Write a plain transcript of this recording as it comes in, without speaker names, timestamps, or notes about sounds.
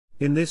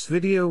In this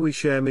video we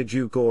share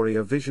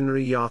Medjugorje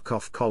Visionary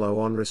Jakov Colo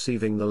on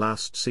receiving the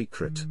last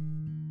secret.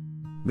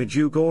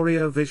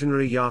 Medjugorje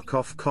Visionary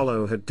Jakov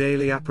Colo had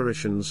daily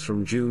apparitions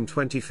from June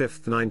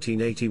 25,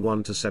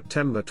 1981 to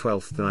September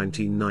 12,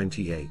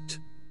 1998.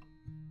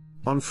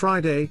 On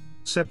Friday,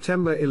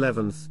 September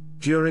 11th,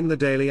 during the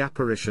daily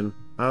apparition,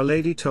 Our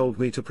Lady told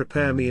me to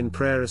prepare me in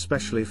prayer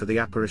especially for the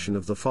apparition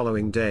of the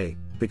following day,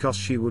 because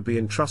she would be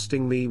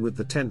entrusting me with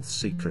the 10th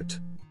secret.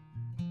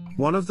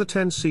 One of the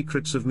 10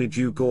 secrets of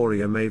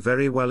Medjugorje may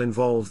very well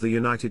involve the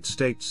United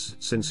States,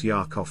 since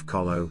Jakov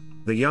Colo,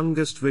 the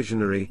youngest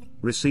visionary,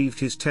 received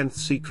his 10th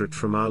secret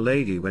from Our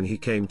Lady when he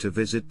came to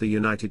visit the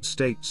United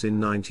States in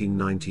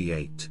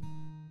 1998.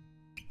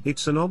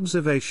 It's an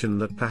observation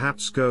that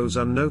perhaps goes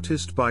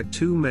unnoticed by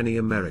too many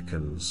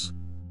Americans.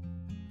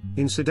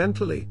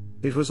 Incidentally,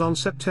 it was on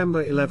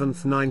September 11,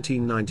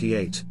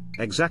 1998,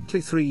 exactly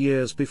 3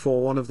 years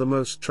before one of the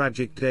most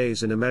tragic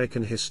days in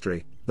American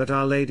history, that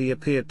Our Lady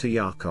appeared to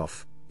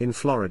Jakov, in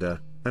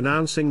Florida,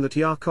 announcing that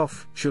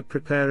Jakov should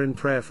prepare in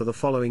prayer for the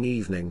following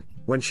evening,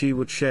 when she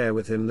would share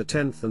with him the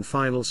 10th and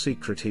final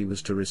secret he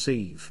was to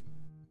receive.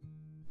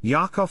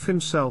 Jakov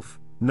himself,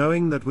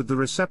 knowing that with the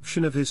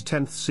reception of his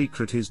 10th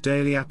secret his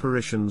daily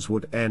apparitions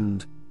would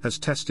end, has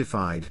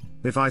testified,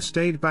 "If I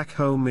stayed back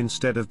home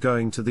instead of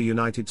going to the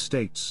United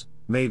States,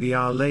 maybe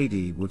Our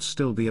Lady would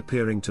still be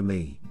appearing to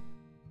me."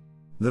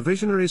 The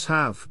visionaries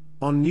have,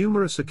 on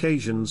numerous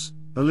occasions,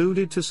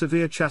 alluded to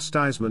severe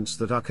chastisements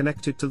that are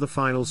connected to the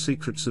final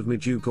secrets of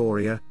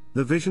Medjugorje.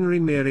 The visionary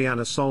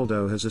Mariana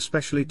Soldo has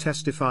especially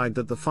testified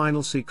that the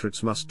final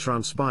secrets must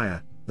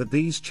transpire, that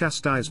these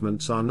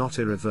chastisements are not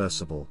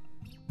irreversible.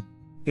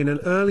 In an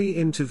early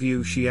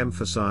interview she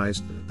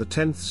emphasized, "The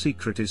 10th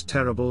secret is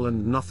terrible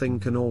and nothing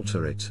can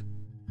alter it.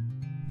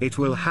 It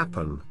will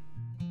happen."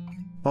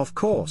 Of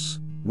course,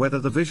 whether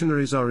the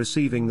visionaries are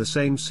receiving the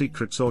same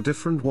secrets or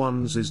different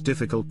ones is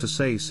difficult to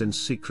say since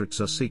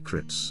secrets are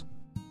secrets.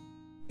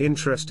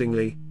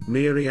 Interestingly,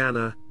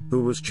 Mariana,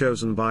 who was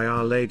chosen by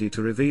Our Lady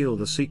to reveal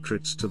the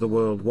secrets to the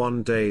world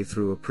one day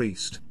through a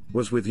priest,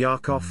 was with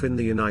Jakov in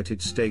the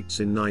United States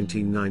in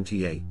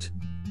 1998.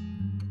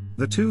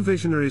 The two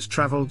visionaries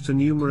traveled to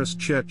numerous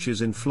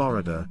churches in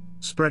Florida,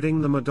 spreading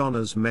the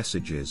Madonna's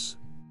messages.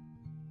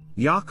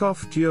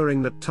 Jakov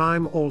during that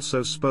time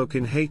also spoke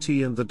in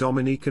Haiti and the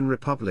Dominican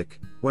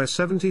Republic, where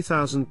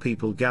 70,000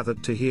 people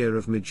gathered to hear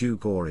of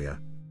Medjugorje.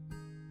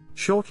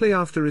 Shortly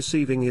after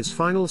receiving his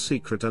final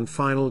secret and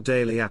final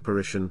daily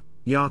apparition,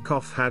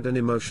 Jakov had an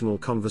emotional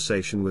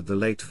conversation with the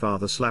late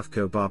Father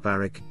Slavko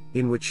Barbaric,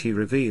 in which he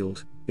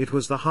revealed, "It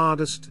was the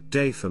hardest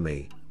day for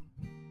me.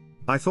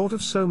 I thought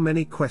of so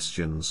many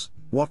questions,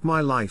 what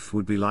my life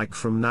would be like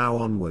from now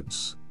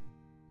onwards.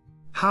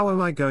 How am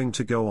I going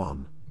to go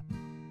on?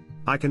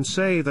 I can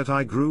say that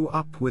I grew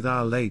up with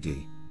Our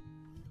Lady.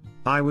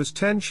 I was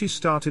 10 she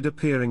started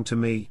appearing to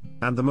me,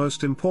 and the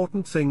most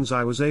important things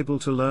I was able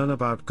to learn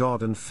about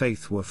God and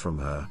faith were from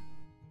her.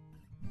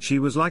 She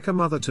was like a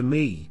mother to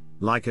me,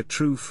 like a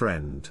true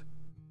friend.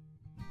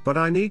 But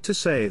I need to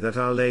say that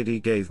Our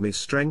Lady gave me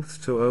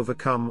strength to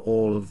overcome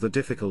all of the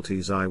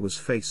difficulties I was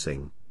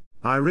facing.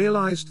 I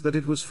realized that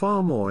it was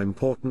far more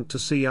important to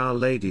see Our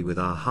Lady with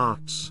our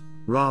hearts,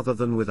 rather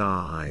than with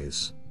our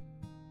eyes.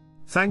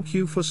 Thank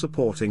you for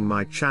supporting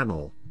my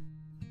channel.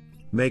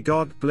 May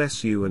God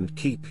bless you and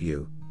keep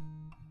you.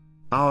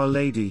 Our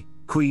Lady,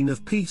 Queen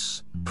of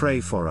Peace, pray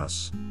for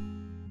us."